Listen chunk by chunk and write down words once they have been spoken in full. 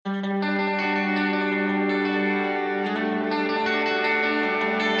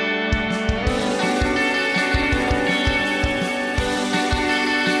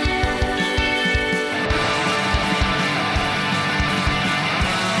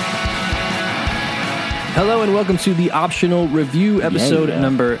Hello and welcome to the Optional Review episode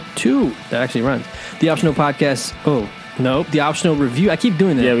number 2. That actually runs. The Optional Podcast. Oh, no. The Optional Review. I keep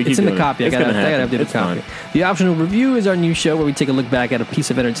doing that. Yeah, we keep it's in the doing copy. it. I gotta update the copy. The Optional Review is our new show where we take a look back at a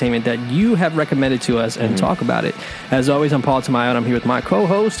piece of entertainment that you have recommended to us and talk about it. As always, I'm Paul Tamayo and I'm here with my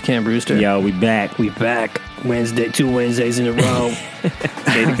co-host, Cam Brewster. Yo, we back. We back. Two Wednesdays in a row.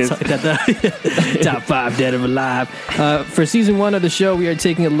 Top 5 Dead or Alive. For season 1 of the show, we are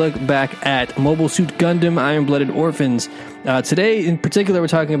taking a look back at Mobile Suit Gundam, Blooded Orphans. Today, in particular, we're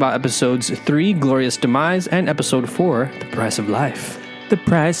talking about episodes 3, Glorious Demise, and episode 4, The Price of Life. The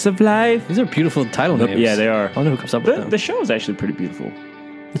Price of Life. These are beautiful title names. Yeah, they are. I don't know who comes up with them. The show is actually pretty beautiful.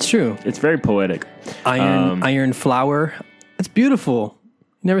 It's true. It's very poetic. Iron Flower. It's beautiful.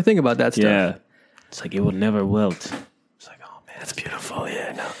 You never think about that stuff. Yeah. It's like it will never wilt. It's like, oh man, that's beautiful.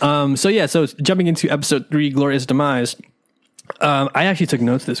 Yeah. No. So jumping into episode 3, Glorious Demise. I actually took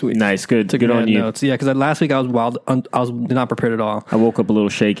notes this week. Nice, good. Good on you. Notes. Yeah, because last week I was wild. I was not prepared at all. I woke up a little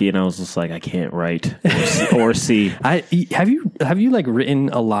shaky and I was just like, I can't write or see. Have you like written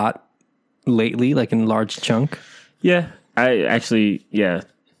a lot lately, like in large chunk? Yeah, I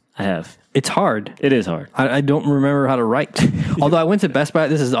have. It's hard. It is hard. I don't remember how to write. Although I went to Best Buy.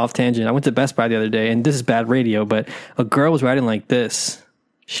 This is off tangent. I went to Best Buy the other day, and this is bad radio, but a girl was writing like this.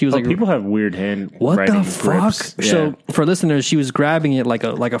 She was like, people have weird hand. What writing the fuck? grips. Yeah. So for listeners, she was grabbing it like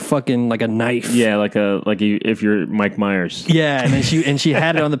a fucking like a knife. Yeah, if you're Mike Myers. Yeah, and then she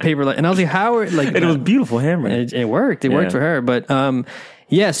had it on the paper, and I was like, how are like? It was beautiful handwriting. It worked. It worked for her, but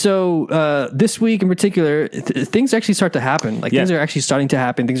yeah. So this week in particular, things actually start to happen. Like things are actually starting to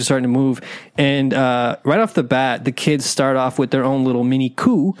happen. Things are starting to move, and right off the bat, the kids start off with their own little mini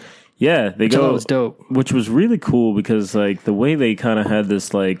coup. Yeah, they go. That was dope. Which was really cool because like the way they kind of had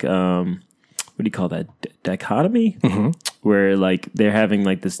this like what do you call that dichotomy, where like they're having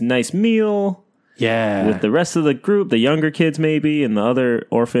like this nice meal. Yeah, with the rest of the group, the younger kids maybe, and the other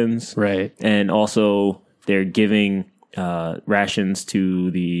orphans, right? And also they're giving rations to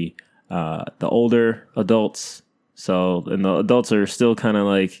the older adults. So, and the adults are still kind of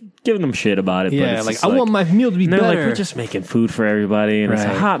like giving them shit about it. Yeah, like I want my meal to be better. Like, we're just making food for everybody, and it's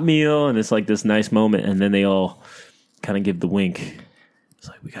a hot meal, and it's like this nice moment, and then they all kind of give the wink. It's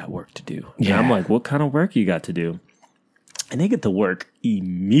like, we got work to do. Yeah. And I'm like, what kind of work you got to do? And they get to work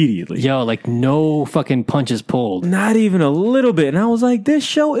immediately. Yo, like no fucking punches pulled. Not even a little bit. And I was like, this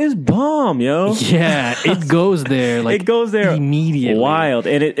show is bomb, yo. Yeah, it goes there. Like, it goes there immediately. Wild.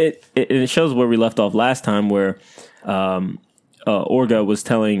 And it shows where we left off last time where Orga was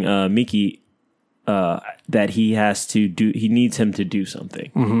telling Miki that he needs him to do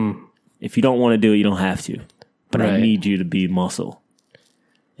something. Mm-hmm. If you don't want to do it, you don't have to. But I need you to be muscle.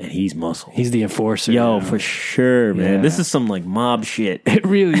 And he's muscle. He's the enforcer. Yo, for sure, man. Yeah. This is some like mob shit. It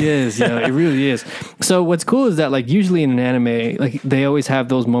really is. Yo, it really is. So what's cool is that like usually in an anime, like they always have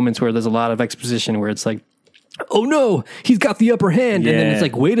those moments where there's a lot of exposition where it's like, oh no, he's got the upper hand. And then it's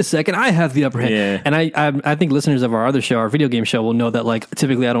like, wait a second, I have the upper hand. Yeah. And I think listeners of our other show, our video game show, will know that like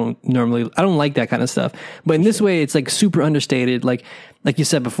typically I don't like that kind of stuff. But in this way, it's like super understated. Like you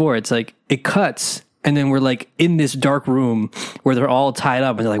said before, it's like it cuts. And then we're like in this dark room where they're all tied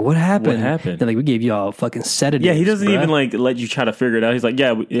up and they're like, what happened? They're like, we gave you all fucking sedatives. Yeah, he doesn't even like let you try to figure it out. He's like,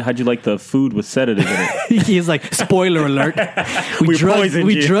 yeah, how'd you like the food with sedatives in it? He's like, spoiler alert. We drugged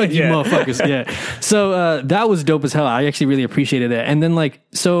you motherfuckers. Yeah. So that was dope as hell. I actually really appreciated that. And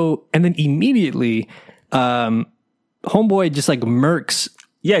then immediately, homeboy just like murks.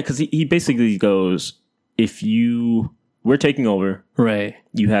 Yeah, because he basically goes, we're taking over. Right.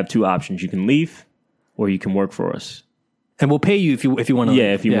 You have two options. You can leave. Or you can work for us, and we'll pay you if you want to.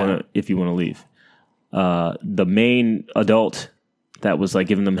 Yeah, if you want to leave. The main adult that was like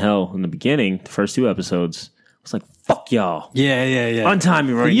giving them hell in the beginning, the first 2 episodes, was like, "Fuck y'all." Yeah. Untie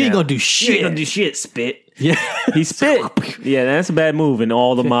me right now. You ain't gonna do shit. You ain't gonna do shit. Spit. Yeah, he spit. Yeah, that's a bad move in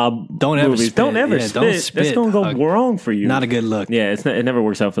all the mob movies. Don't ever spit. Don't spit. That's gonna go wrong for you. Not a good look. Yeah, it never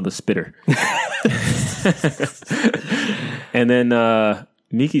works out for the spitter. And then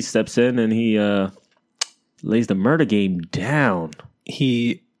Miki steps in and he lays the murder game down.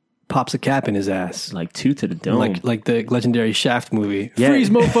 He pops a cap in his ass. Like 2 to the dome. Like the legendary Shaft movie. Yeah.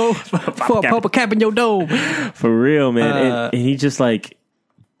 Freeze, mofo. Pop a cap in your dome. For real, man. And he just like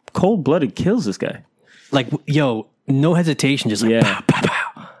cold-blooded kills this guy. Like, yo, no hesitation. Just like, pow, pow,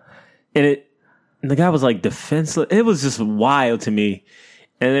 pow. And the guy was like defenseless. It was just wild to me.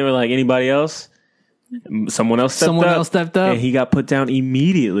 And they were like, anybody else? Someone else stepped up. And he got put down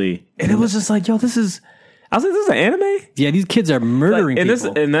immediately. And it was just like, yo, this is... I was like, this is an anime? Yeah, these kids are murdering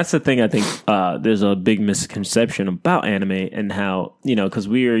people. And that's the thing, I think there's a big misconception about anime and how, because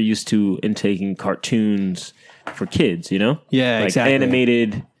we are used to intaking cartoons for kids, Yeah, like exactly.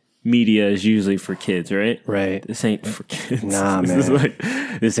 Animated media is usually for kids, right? Right. This ain't for kids. Nah, This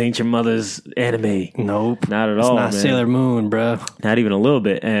man. this ain't your mother's anime. Nope. Not at It's all, not man. Sailor Moon, bro. Not even a little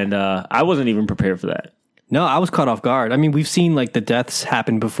bit. And I wasn't even prepared for that. No, I was caught off guard. I mean, we've seen like the deaths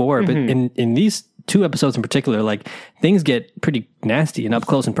happen before, but in these 2 episodes in particular, like things get pretty nasty and up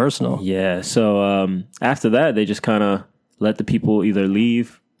close and personal. Yeah. So after that, they just kind of let the people either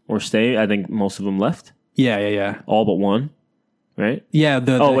leave or stay. I think most of them left. Yeah. All but one. Right? Yeah,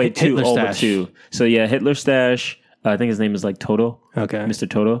 the two. Hitler All but stash. two. So yeah, Hitler stash. I think his name is like Toto. Okay. Mr.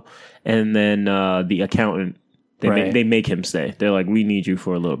 Toto. And then the accountant. They make him stay. They're like, we need you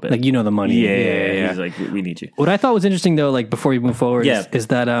for a little bit. Like, the money. Yeah. He's like, we need you. What I thought was interesting, though, like before we move forward, is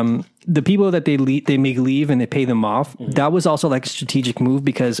that the people that they make leave and they pay them off, that was also like a strategic move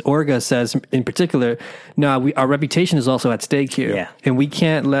because Orga says in particular, no, our reputation is also at stake here. Yeah. And we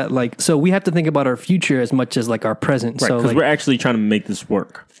can't so we have to think about our future as much as like our present. Right, so because we're actually trying to make this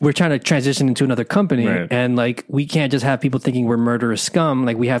work. We're trying to transition into another company, Right. and like we can't just have people thinking we're murderous scum.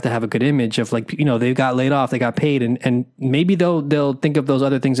 Like we have to have a good image of like they got laid off, they got paid, and maybe they'll think of those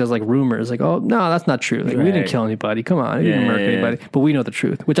other things as like rumors. Like, oh no, that's not true. Like we didn't kill anybody. Come on, we didn't murder anybody. But we know the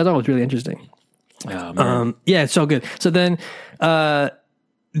truth, which I thought was really interesting. Oh, man. Yeah, it's so good. So then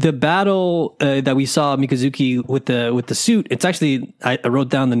the battle that we saw Mikazuki with the suit, it's actually I wrote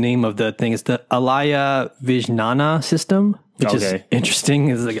down the name of the thing. It's the Alaya Vijnana system, which is interesting.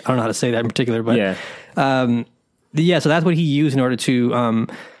 It's like, I don't know how to say that in particular, but so that's what he used in order to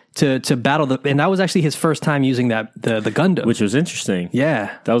battle and that was actually his first time using the Gundam, Which was interesting.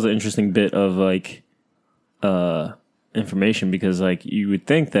 Yeah, That was an interesting bit of like information because like you would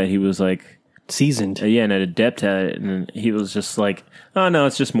think that he was like seasoned, and an adept at it, and he was just like, oh no,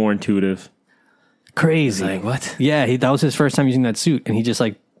 it's just more intuitive. crazy. Like, what? Yeah, that was his first time using that suit, and he just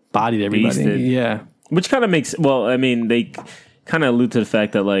like bodied everybody. Beasted. Yeah. Which kind of makes, I mean, they kind of allude to the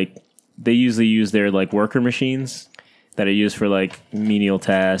fact that like they usually use their like worker machines that are used for like menial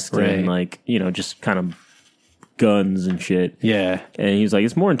tasks and like, just kind of guns and shit. Yeah. And he's like,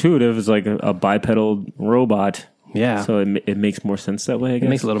 it's more intuitive. It's like a bipedal robot. Yeah. So it makes more sense that way, I guess. It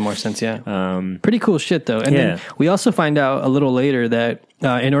makes a little more sense, yeah. Pretty cool shit, though. And then we also find out a little later that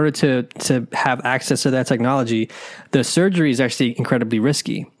in order to have access to that technology, the surgery is actually incredibly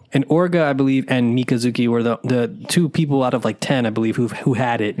risky. And Orga, I believe, and Mikazuki were the 2 people out of like 10, I believe, who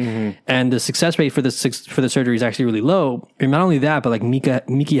had it. Mm-hmm. And the success rate for the surgery is actually really low. And not only that, but like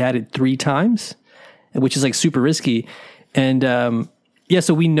Miki had it 3 times, which is like super risky. And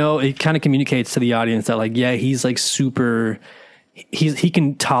so we know it kind of communicates to the audience that like, he's like super. He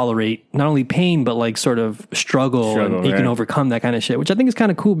can tolerate not only pain but like sort of struggle and he can overcome that kind of shit, which I think is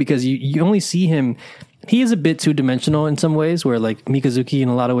kind of cool because you only see him. He is a bit 2-dimensional in some ways, where like Mikazuki in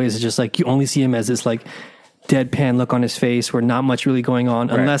a lot of ways is just like you only see him as this like deadpan look on his face where not much really going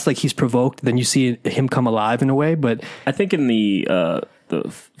on unless like he's provoked. Then you see him come alive in a way. But I think in the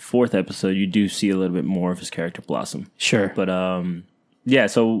 4th episode you do see a little bit more of his character blossom. Sure, but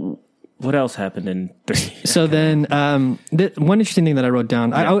so what else happened in 3? So then one interesting thing that I wrote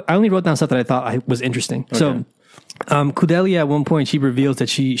down, I only wrote down stuff that I thought was interesting. Okay. So Kudelia at one point, she reveals that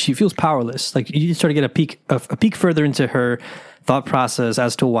she feels powerless. Like you sort of get a peek further into her thought process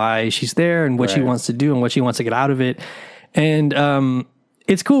as to why she's there and what she wants to do and what she wants to get out of it. And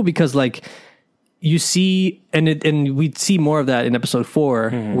it's cool because like you see, and we see more of that in episode 4,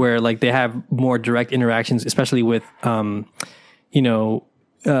 where like they have more direct interactions, especially with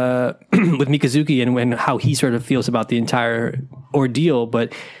with Mikazuki and how he sort of feels about the entire ordeal.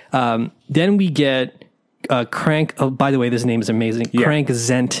 But then we get Crank. Oh, by the way, this name is amazing. Yeah. Crank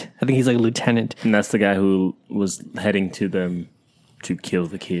Zent. I think he's like a lieutenant. And that's the guy who was heading to them to kill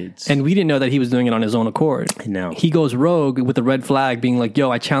the kids. And we didn't know that he was doing it on his own accord. No. He goes rogue with a red flag being like,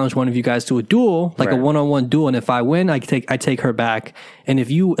 yo, I challenge one of you guys to a duel, like a one-on-one duel. And if I win, I take her back. And if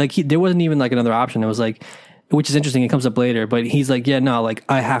you, like, there wasn't even like another option. It was like, which is interesting. It comes up later, but he's like, yeah, no, like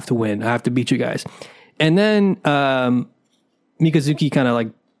I have to win. I have to beat you guys. And then Mikazuki kind of like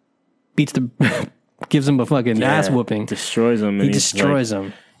beats gives him a fucking ass whooping. Destroys him. He destroys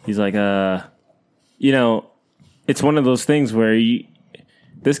him. He's like, it's one of those things where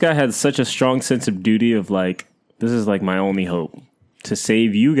this guy had such a strong sense of duty of like, this is like my only hope to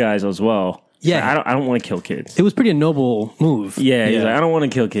save you guys as well. Yeah. Like, I don't want to kill kids. It was pretty a noble move. Yeah. He's like, I don't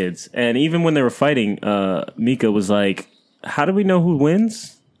want to kill kids. And even when they were fighting, Mika was like, how do we know who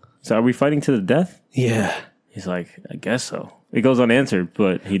wins? So are we fighting to the death? Yeah. He's like, I guess so. It goes unanswered,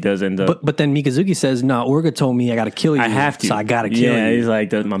 but he does end up. But then Mikazuki says, no, Orga told me I got to kill you. I have to. So I got to kill you. Yeah, he's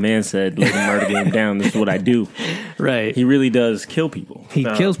like, my man said, let the murder game down. This is what I do. Right. He really does kill people. He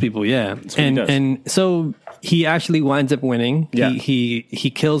kills people, yeah. And so he actually winds up winning. Yeah.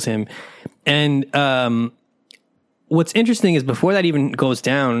 He kills him. And what's interesting is before that even goes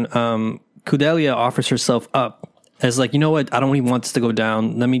down, Kudelia offers herself up as like, you know what? I don't even want this to go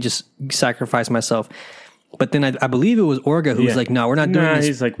down. Let me just sacrifice myself. But then I believe it was Orga who was like, no, we're not doing this.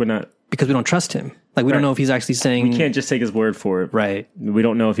 He's like, we're not. Because we don't trust him. Like, we don't know if he's actually saying... We can't just take his word for it. Right. We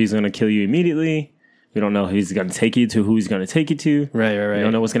don't know if he's going to kill you immediately. We don't know if he's going to take you to who he's going to take you to. Right. We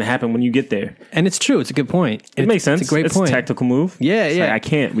don't know what's going to happen when you get there. And it's true. It's a good point. It makes sense. It's a great point. It's a tactical move. Yeah.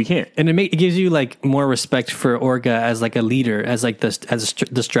 Like, we can't. And it gives you, like, more respect for Orga as, like, a leader, as, like, the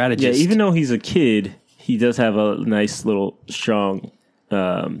strategist. Yeah, even though he's a kid, he does have a nice little strong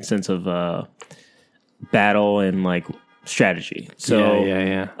sense of battle and, like, strategy. So,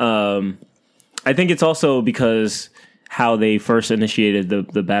 yeah. I think it's also because how they first initiated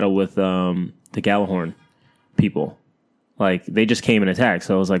the battle with the Galahorn people. Like, they just came and attacked.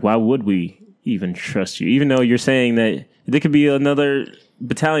 So I was like, why would we even trust you? Even though you're saying that there could be another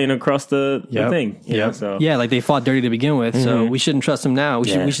battalion across the thing. Yeah. So. Yeah, like they fought dirty to begin with. So we shouldn't trust them now.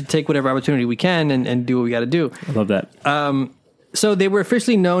 We should take whatever opportunity we can and do what we got to do. I love that. So they were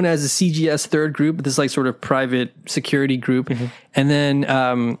officially known as the CGS Third Group, this like sort of private security group. And then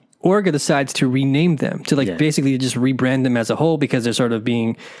Orga decides to rename them, to basically just rebrand them as a whole because they're sort of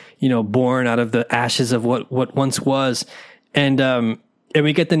being, born out of the ashes of what once was. And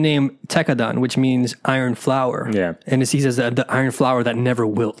we get the name Tekkadan, which means iron flower. Yeah. And he says the iron flower that never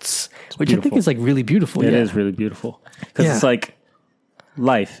wilts, which beautiful. I think is like really beautiful. It is really beautiful because it's like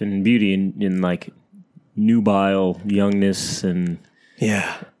life and beauty and like nubile youngness and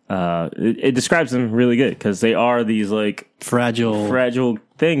it describes them really good because they are these like fragile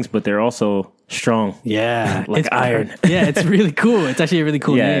things, but they're also strong. Yeah, like it's iron. Yeah, it's really cool. It's actually a really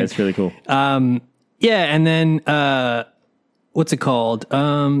cool name. Yeah, it's really cool. And then what's it called?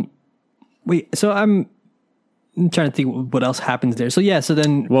 Wait, so I'm trying to think what else happens there. So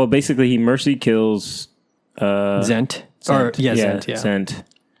then, well, basically he mercy kills Zent. Zent.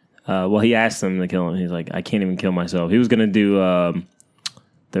 Well, he asked them to kill him. He's like, I can't even kill myself. He was gonna do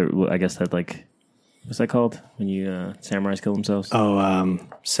I guess that like, what's that called when you samurais kill themselves? Oh,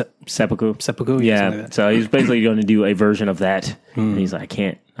 seppuku. Seppuku. Yeah. Like So he's basically going to do a version of that. And he's like, I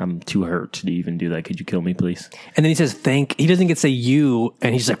can't. I'm too hurt to even do that. Could you kill me, please? And then he says, "Thank." He doesn't get to say you,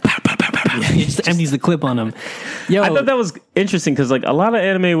 and he's like, pow, pow, pow, pow, pow. He just empties the clip on him. I thought that was interesting because like a lot of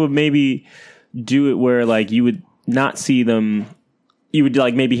anime would maybe do it where like you would not see them. You would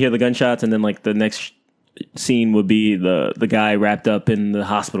like maybe hear the gunshots, and then like the next scene would be the guy wrapped up in the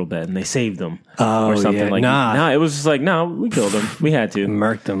hospital bed, and they saved him or something like that. Nah, it was just like, no, we killed him. We had to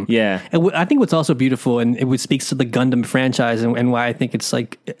murked him. Yeah, and I think what's also beautiful, and it speaks to the Gundam franchise, and why I think it's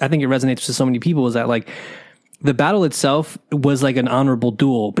like I think it resonates with so many people is that like the battle itself was like an honorable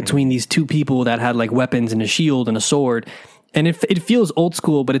duel between these two people that had like weapons and a shield and a sword. And it feels old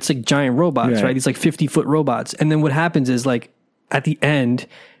school, but it's like giant robots, right? These like 50-foot robots. And then what happens is like at the end,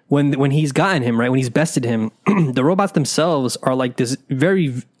 when he's gotten him, right, when he's bested him, the robots themselves are like this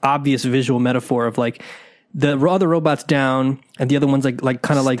very obvious visual metaphor of like the other robot's down and the other one's like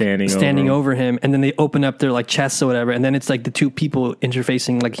kind of like standing over him. And then they open up their like chests or whatever. And then it's like the two people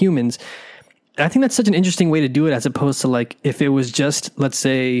interfacing like humans. I think that's such an interesting way to do it as opposed to like if it was just, let's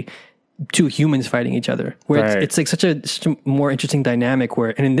say, two humans fighting each other, where it's like such a more interesting dynamic where,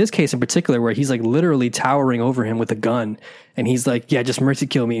 and in this case in particular, where he's like literally towering over him with a gun and he's like, yeah, just mercy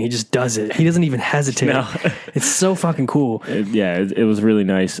kill me. And he just does it. He doesn't even hesitate. No. It's so fucking cool. It was really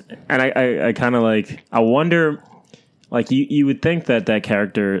nice. And I kind of like, I wonder, like you would think that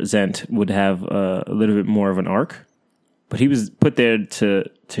character Zent would have a little bit more of an arc, but he was put there to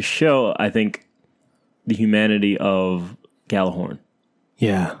show, I think, the humanity of Galahorn.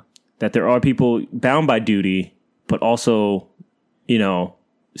 Yeah. That there are people bound by duty, but also,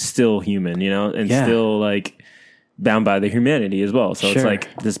 still human, and still like bound by the humanity as well. So it's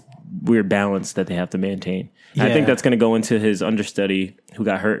like this weird balance that they have to maintain. Yeah. I think that's going to go into his understudy who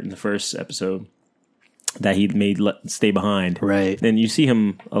got hurt in the first episode that he made stay behind. Right. Then you see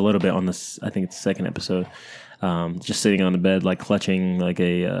him a little bit on this, I think it's the second episode. Just sitting on the bed, like clutching like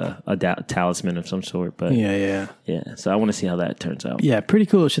a talisman of some sort. But yeah. So I want to see how that turns out. Yeah, pretty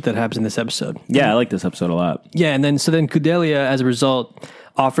cool shit that happens in this episode. Yeah, I like this episode a lot. Yeah, and then Kudelia, as a result,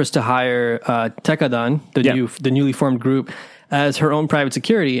 offers to hire Tekkadan, the newly formed group, as her own private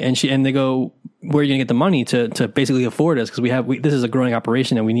security, and they go where are you going to get the money to basically afford us? Because this is a growing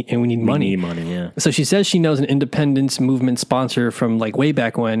operation and we need money. We need money, yeah. So she says she knows an independence movement sponsor from like way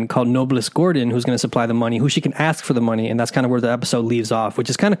back when called Noblest Gordon, who's going to supply the money, who she can ask for the money. And that's kind of where the episode leaves off, which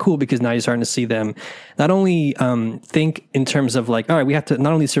is kind of cool because now you're starting to see them not only think in terms of like, all right, we have to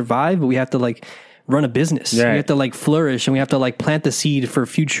not only survive, but we have to like run a business. Right. We have to like flourish and we have to like plant the seed for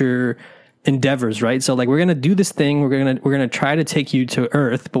future endeavors, right? So like we're gonna do this thing, we're gonna try to take you to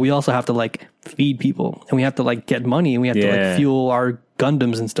Earth, but we also have to like feed people and we have to like get money and we have to like fuel our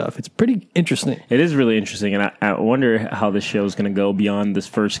Gundams and stuff. It's pretty interesting. It is really interesting, and I wonder how this show is gonna go beyond this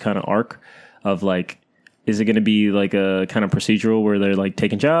first kind of arc of like, is it gonna be like a kind of procedural where they're like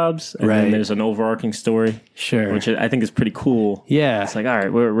taking jobs and then there's an overarching story, which I think is pretty cool. Yeah, it's like, all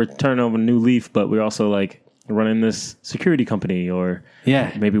right, we're turning over a new leaf, but we're also like running this security company, or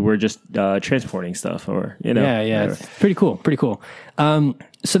maybe we're just transporting stuff, or it's pretty cool.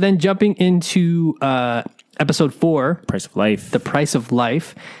 So then jumping into episode 4, the price of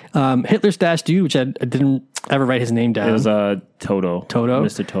life, Hitler Stash dude, which I didn't ever write his name down. It was Toto,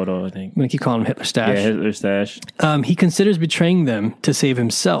 Mr. Toto, I think. I'm gonna keep calling him Hitler Stash. Yeah, Hitler Stash. He considers betraying them to save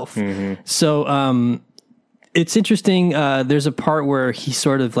himself. So it's interesting. There's a part where he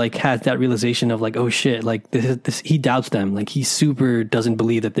sort of like has that realization of like, oh shit, like this, he doubts them. Like he super doesn't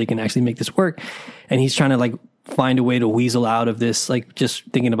believe that they can actually make this work. And he's trying to like find a way to weasel out of this, like just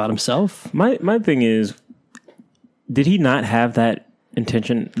thinking about himself. My thing is, did he not have that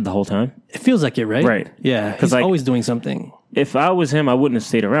intention the whole time? It feels like it, right? Right. Yeah. He's like, always doing something. If I was him, I wouldn't have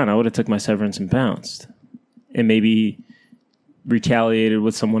stayed around. I would have took my severance and bounced and maybe retaliated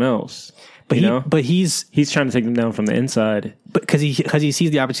with someone else. But he's trying to take them down from the inside. But because he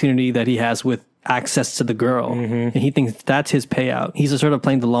sees the opportunity that he has with access to the girl, and he thinks that's his payout. He's sort of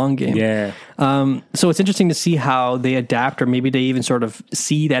playing the long game. Yeah. So it's interesting to see how they adapt, or maybe they even sort of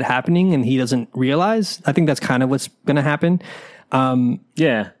see that happening and he doesn't realize. I think that's kind of what's going to happen.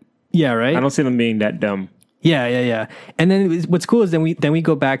 Yeah. Yeah. Right. I don't see them being that dumb. Yeah. And then what's cool is then we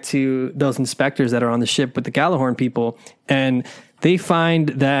go back to those inspectors that are on the ship with the Gallahorn people, and they find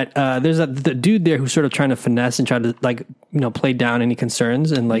that there's the dude there who's sort of trying to finesse and try to like play down any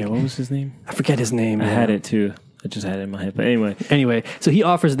concerns, and like what was his name? I forget his name. I had it too. I just had it in my head. But anyway, so he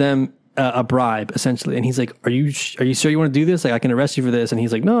offers them a bribe essentially, and he's like, "Are you sure you want to do this? Like I can arrest you for this." And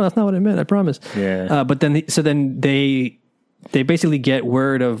he's like, "No, that's not what I meant. I promise." Yeah. But then they basically get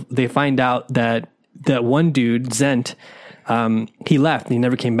word of, they find out that one dude, Zent, he left and he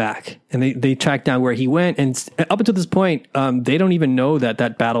never came back, and they tracked down where he went, and up until this point they don't even know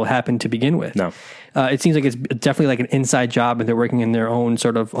that battle happened to begin with. No. It seems like it's definitely like an inside job, and they're working in their own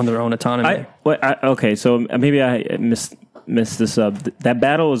sort of on their own autonomy. Okay, so maybe I missed this up. That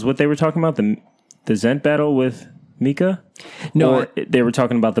battle is what they were talking about, the Zent battle with Mika? No, they were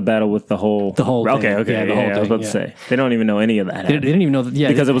talking about the battle with the whole thing. Okay, the whole thing. I was about to say they don't even know any of that. They didn't even know that. Yeah,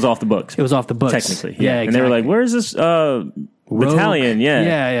 because it was off the books. It was off the books, technically. Yeah, exactly. And they were like, "Where's this battalion?"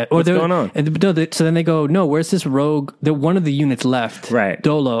 Yeah. What's going on? So then they go, "No, where's this rogue? One of the units left, right?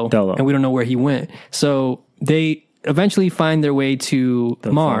 Dolo, and we don't know where he went." So they eventually find their way to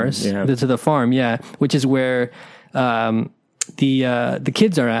Mars, to the farm, which is where the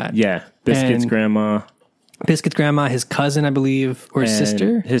kids are at. Yeah, Biscuit's grandma, his cousin, I believe, or his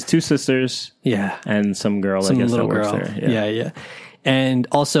sister, his 2 sisters, and some girl, I guess, little that girl. works there. Yeah, and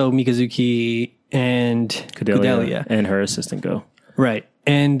also Mikazuki and Kudelia and her assistant go. Right.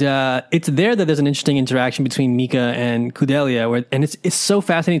 And it's there that there's an interesting interaction between Mika and Kudelia, and it's so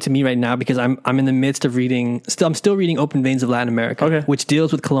fascinating to me right now because I'm in the midst of reading. I'm still reading Open Veins of Latin America, which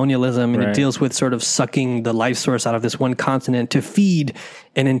deals with colonialism, and it deals with sort of sucking the life source out of this one continent to feed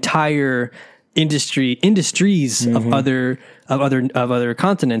an entire industries of other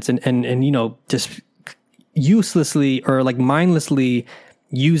continents, and just uselessly or like mindlessly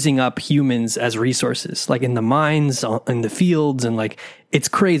using up humans as resources, like in the mines, in the fields, and like it's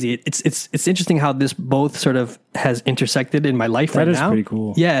crazy. It's interesting how this both sort of has intersected in my life right now. That is pretty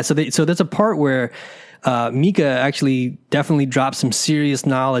cool. Yeah, so there's a part where Mika actually definitely drops some serious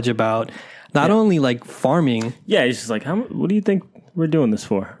knowledge about not only like farming. Yeah, he's just like, what do you think we're doing this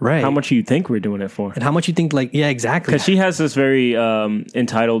for? Right. How much do you think we're doing it for? And how much you think, like, exactly. Because she has this very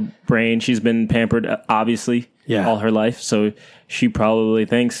entitled brain. She's been pampered, obviously, all her life. So she probably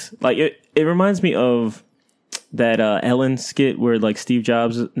thinks, like, it reminds me of that Ellen skit where, like,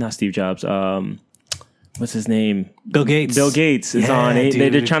 what's his name? Bill Gates is on.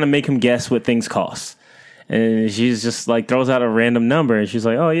 They're trying to make him guess what things cost. And she's just, like, throws out a random number. And she's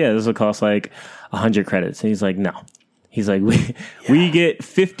like, oh, yeah, this will cost, like, 100 credits. And he's like, no. He's like, we get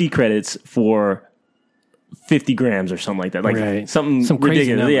 50 credits for 50 grams or something like that. Like some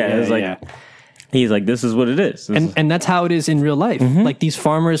ridiculous. Number. Yeah, it's like, He's like, this is what it is. And that's how it is in real life. Like these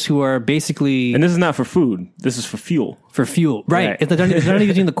farmers who are basically... And this is not for food. This is for fuel. For fuel. Right. They're not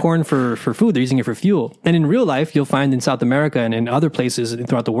using the corn for food. They're using it for fuel. And in real life, you'll find in South America and in other places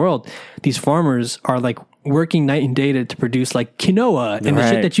throughout the world, these farmers are like working night and day to produce like quinoa and the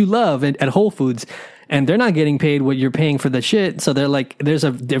shit that you love at Whole Foods. And they're not getting paid what you're paying for the shit. So they're like, there's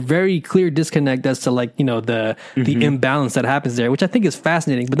a very clear disconnect as to like, the imbalance that happens there, which I think is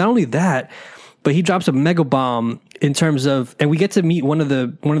fascinating. But not only that, but he drops a mega bomb in terms of, and we get to meet one of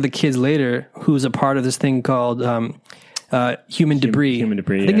the kids later who's a part of this thing called Human Debris. Human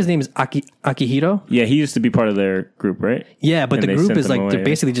Debris. I think his name is Akihiro. Yeah, he used to be part of their group, right? Yeah, but the group is like they're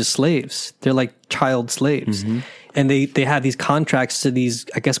basically just slaves. They're like child slaves, and they have these contracts to these,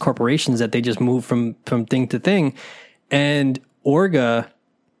 I guess, corporations that they just move from thing to thing, and Orga,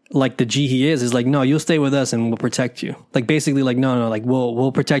 like the G he is like, no, you'll stay with us and we'll protect you. Like basically like, no, like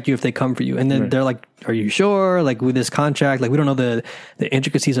we'll protect you if they come for you. And then they're like, are you sure? Like with this contract, like we don't know the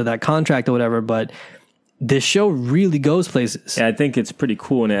intricacies of that contract or whatever, but this show really goes places. Yeah, I think it's pretty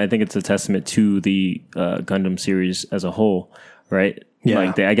cool. And I think it's a testament to the Gundam series as a whole, right? Yeah.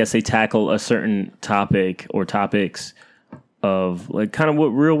 Like I guess they tackle a certain topic or topics of like kind of what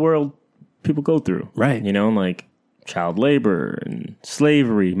real world people go through. Right. Like child labor and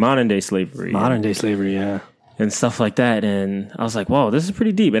slavery, modern day slavery, yeah, and stuff like that. And I was like, whoa, this is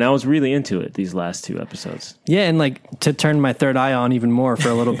pretty deep. And I was really into it these last 2 episodes. Yeah, and like to turn my third eye on even more for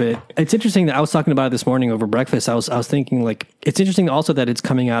a little bit. It's interesting that I was talking about it this morning over breakfast. I was thinking like it's interesting also that it's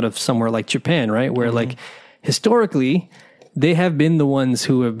coming out of somewhere like Japan, right? Where like historically they have been the ones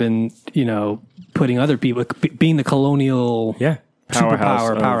who have been, putting other people being the colonial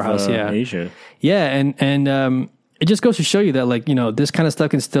powerhouse, Asia. Yeah, and it just goes to show you that, like, this kind of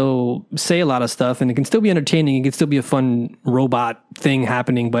stuff can still say a lot of stuff, and it can still be entertaining. It can still be a fun robot thing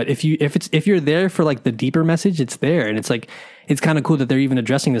happening. But if you're there for like the deeper message, it's there, and it's like it's kind of cool that they're even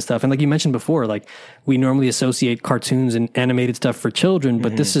addressing this stuff. And like you mentioned before, like we normally associate cartoons and animated stuff for children,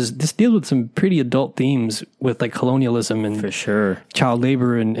 but this deals with some pretty adult themes with like colonialism and for sure child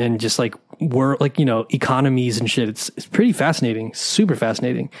labor and just like economies and shit. It's pretty fascinating, super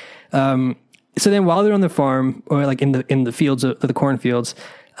fascinating. So then while they're on the farm or like in the fields of the cornfields,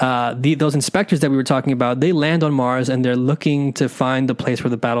 those inspectors that we were talking about, they land on Mars and they're looking to find the place where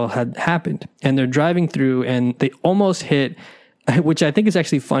the battle had happened. And they're driving through and they almost hit, which I think is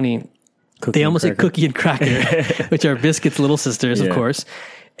actually funny. They almost hit Cookie and Cracker, which are Biscuit's little sisters, of course.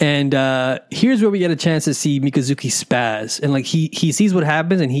 And here's where we get a chance to see Mikazuki spaz. And like he sees what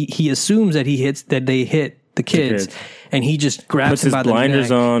happens and he assumes that they hit the kids. And he just grabs him by the neck. Puts his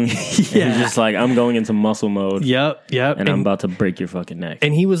blinders on. He's just like, I'm going into muscle mode. Yep. And I'm about to break your fucking neck.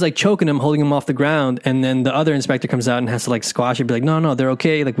 And he was like choking him, holding him off the ground. And then the other inspector comes out and has to like squash it, be like, no, they're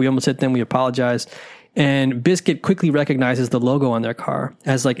okay. Like we almost hit them. We apologize. And Biscuit quickly recognizes the logo on their car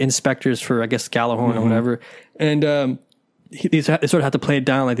as like inspectors for, I guess, Gallahorn or whatever. And they sort of have to play it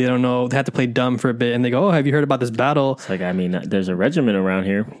down like they don't know. They have to play dumb for a bit. And they go, oh, have you heard about this battle? It's like, I mean, there's a regiment around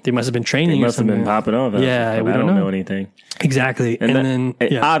here. They must have been training. They must have been popping off. Yeah, I don't know anything. Exactly. And then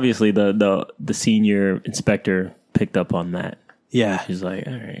obviously the senior inspector picked up on that. Yeah. He's like,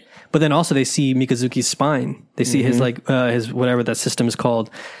 all right. But then also they see Mikazuki's spine. They see his like his whatever that system is called.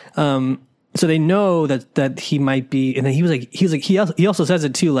 So they know that he might be, and then he also says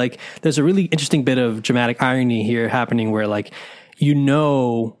it too. Like there's a really interesting bit of dramatic irony here happening where like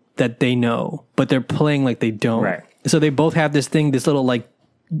that they know, but they're playing like they don't. Right. So they both have this little like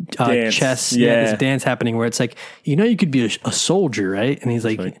chess, this dance happening where it's like you could be a soldier, right? And he's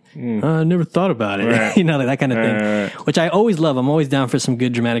like, I never thought about it, right. Like that kind of thing, which I always love. I'm always down for some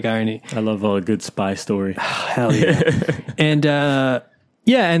good dramatic irony. I love a good spy story. Hell yeah, and.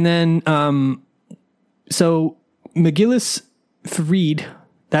 Yeah, and then so McGillis Freed,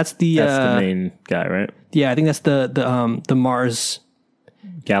 that's the main guy, right? Yeah, I think that's the Mars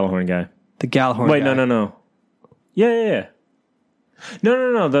Gallahorn guy. The Gallahorn Wait, guy. no. Yeah.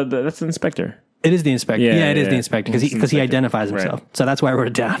 No. That's the inspector. It is the inspector. Yeah, it is the inspector because he identifies himself. Right. So that's why I wrote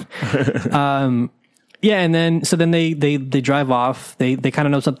it down. Yeah, and then they drive off. They kind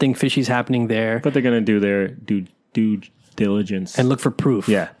of know something fishy's happening there, but they're gonna do their due diligence and look for proof.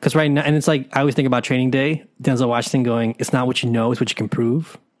 Yeah, because right now, and it's like I always think about Training Day. Denzel Washington going, "It's not what you know; it's what you can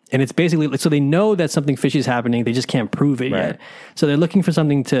prove." And it's basically so they know that something fishy is happening. They just can't prove it yet. So they're looking for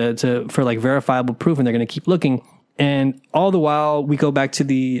something for like verifiable proof, and they're going to keep looking. And all the while, we go back to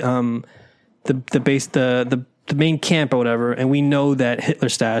the base, the main camp or whatever, and we know that Hitler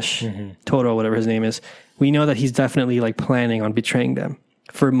Stash, Toto, whatever his name is, we know that he's definitely like planning on betraying them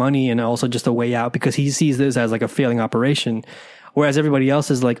for money and also just a way out because he sees this as like a failing operation. Whereas everybody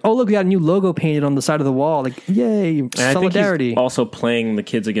else is like, oh, look, we got a new logo painted on the side of the wall. Like, yay, and solidarity. I think he's also playing the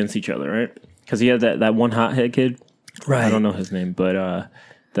kids against each other, right? Because he had that one hothead kid. Right. I don't know his name, but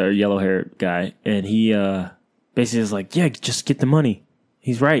the yellow haired guy. And he basically is like, yeah, just get the money.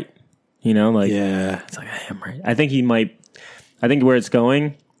 He's right. You know, like, yeah. It's like, I am right. I think where it's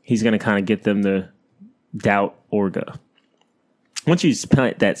going, he's going to kind of get them to doubt Orga. Once you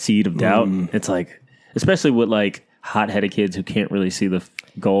plant that seed of doubt, it's like, especially with like hot-headed kids who can't really see the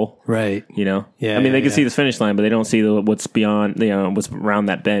goal. Right. You know? Yeah. I mean, they can see the finish line, but they don't see what's beyond, what's around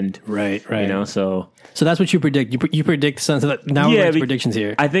that bend. Right. You know, so that's what you predict. You predict something. So now we're going to predictions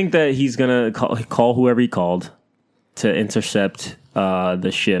here. I think that he's going to call whoever he called to intercept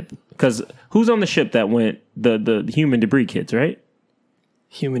the ship. Because who's on the ship that went, the human debris kids, right?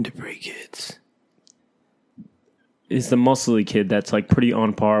 Human debris kids. Is the muscly kid that's like pretty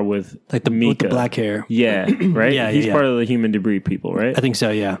on par with like the Mika. With the black hair. Yeah, right? Yeah, He's part of the human debris people, right? I think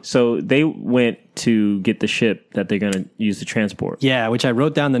so, yeah. So they went to get the ship that they're going to use to transport. Yeah, which I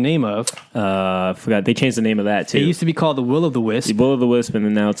wrote down the name of. I forgot. They changed the name of that, too. It used to be called the Will of the Wisp. The Will of the Wisp, and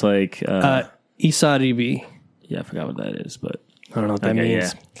then now it's like... Isaribi. Yeah, I forgot what that is, but... I don't know what that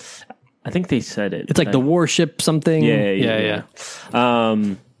means. Yeah. I think they said it. It's like the warship something. Yeah.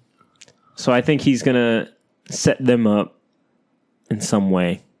 So I think he's going to set them up in some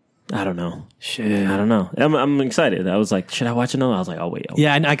way. I don't know. Shit. I don't know. I'm excited. I was like, should I watch another? I was like, I'll wait.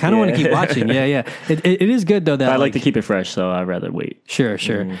 Yeah, and I kind of want to keep watching. Yeah. It is good though that I like to keep it fresh, so I'd rather wait. Sure.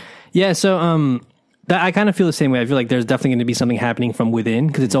 Yeah, so that I kind of feel the same way. I feel like there's definitely going to be something happening from within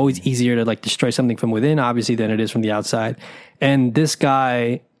because it's always easier to like destroy something from within, obviously, than it is from the outside. And this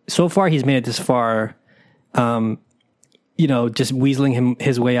guy, so far, he's made it this far. Just weaseling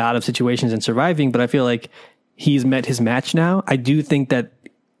his way out of situations and surviving. But I feel like he's met his match now. I do think that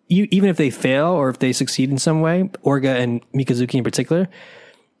even if they fail or if they succeed in some way, Orga and Mikazuki in particular,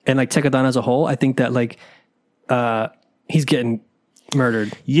 and like Tekadon as a whole, I think that like he's getting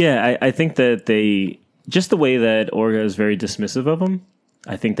murdered. Yeah, I think that just the way that Orga is very dismissive of him,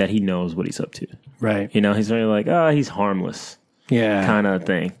 I think that he knows what he's up to. Right. He's very like, he's harmless. Yeah. Kind of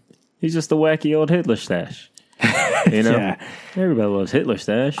thing. He's just a wacky old Hitler stash. Yeah. Everybody loves Hitler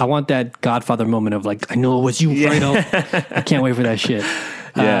stash. I want that Godfather moment of like, I know it was you, Fredo. I can't wait for that shit.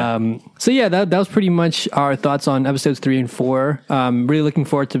 Yeah. That was pretty much our thoughts on episodes 3 and 4. Really looking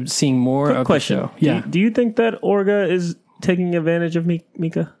forward to seeing more Quick of question. the show. Yeah. Do you think that Orga is taking advantage of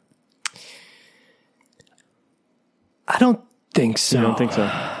Mika? I don't think so. You don't think so?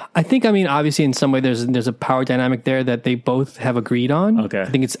 I think, obviously in some way there's a power dynamic there that they both have agreed on. Okay. I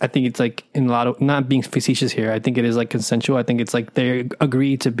think it's like in a lot of, not being facetious here, I think it is like consensual. I think it's like they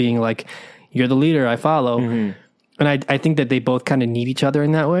agree to being like, you're the leader, I follow. Mm-hmm. And I think that they both kind of need each other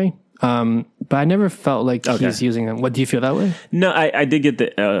in that way. But I never felt like he's using them. What, do you feel that way? No, I did get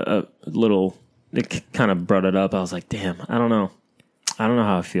the little, it kind of brought it up. I was like, damn, I don't know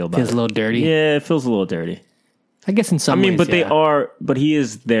how I feel about it. Feels a little dirty? Yeah, it feels a little dirty. I guess in some ways, but he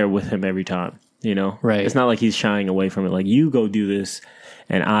is there with him every time, Right. It's not like he's shying away from it. Like, you go do this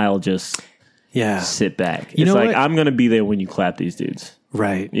and I'll just sit back. It's like, I'm going to be there when you clap these dudes.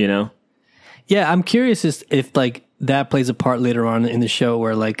 Right. Yeah, I'm curious if like that plays a part later on in the show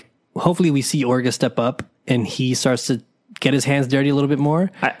where like, hopefully we see Orga step up and he starts to get his hands dirty a little bit more.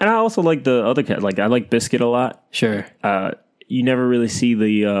 And I also like the other cat. Like, I like Biscuit a lot. Sure. You never really see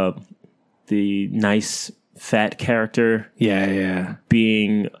the nice fat character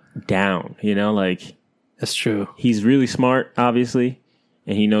being down, like that's true. He's really smart, obviously,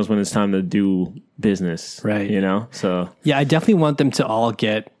 and he knows when it's time to do business, right? So I definitely want them to all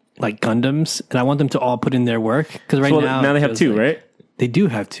get like Gundams, and I want them to all put in their work because now they have two, right? They do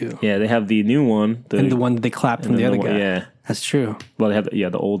have two. Yeah, they have the new one and the one that they clapped from the other guy. Yeah, that's true. Well, they have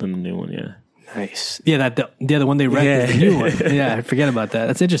the old and the new one. Yeah. Nice. Yeah, the one they wrecked is the new one. Yeah, forget about that.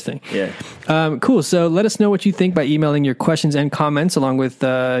 That's interesting. Yeah. Cool. So let us know what you think by emailing your questions and comments along with,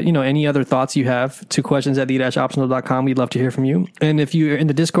 any other thoughts you have to questions@the-optional.com. We'd love to hear from you. And if you're in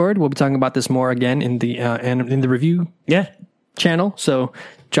the Discord, we'll be talking about this more again in the review channel. So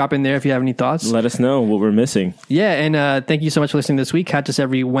drop in there if you have any thoughts. Let us know what we're missing. Yeah, and thank you so much for listening this week. Catch us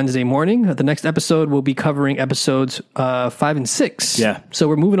every Wednesday morning. The next episode, we'll be covering episodes 5 and 6. Yeah. So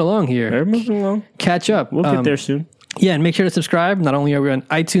we're moving along here. We're moving along. Catch up. We'll get there soon. Yeah, and make sure to subscribe. Not only are we on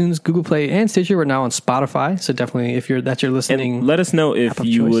iTunes, Google Play, and Stitcher, we're now on Spotify. So definitely, if you're listening, and let us know if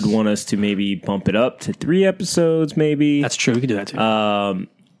you would want us to maybe bump it up to 3 episodes. Maybe that's true. We could do that too.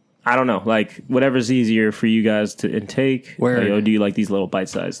 I don't know, like whatever's easier for you guys to intake. Word. Like, do you like these little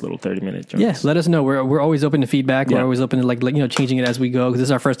bite-sized little 30-minute jumps? Yeah, let us know. We're always open to feedback. We're always open to like changing it as we go, because this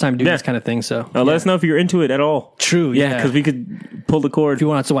is our first time doing this kind of thing. So let us know if you're into it at all. True. Yeah, because we could pull the cord. If you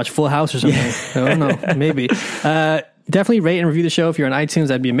want us to watch Full House or something, I don't know, maybe. Definitely rate and review the show if you're on iTunes.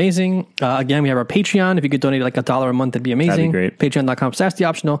 That'd be amazing. Again, we have our Patreon. If you could donate like $1 a month, that'd be amazing. That'd be great.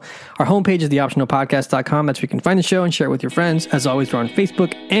 Patreon.com/theoptional. Our homepage is theoptionalpodcast.com. That's where you can find the show and share it with your friends. As always, we're on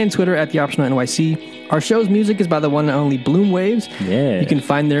Facebook and Twitter at theoptionalnyc. Our show's music is by the one and only Bloom Waves. Yeah. You can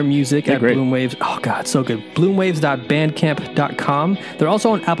find their music at great. Bloom Waves. Oh, God, so good. Bloomwaves.bandcamp.com. They're also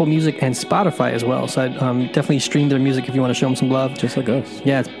on Apple Music and Spotify as well. So definitely stream their music if you want to show them some love. Just like us.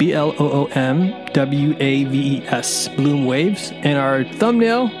 Yeah, it's BLOOMWAVES, Bloom Waves. And our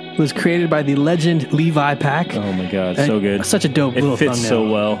thumbnail was created by the legend Levi Pack. Oh my God, so good. Such a dope little thumbnail. It fits so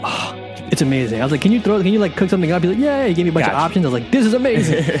well. It's amazing. I was like, can you like cook something up? He's like, yeah. He gave me a bunch of options. I was like, this is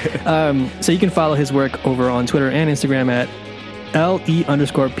amazing. So you can follow his work over on Twitter and Instagram at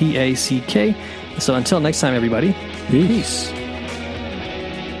LE_PACK. So until next time, everybody, peace.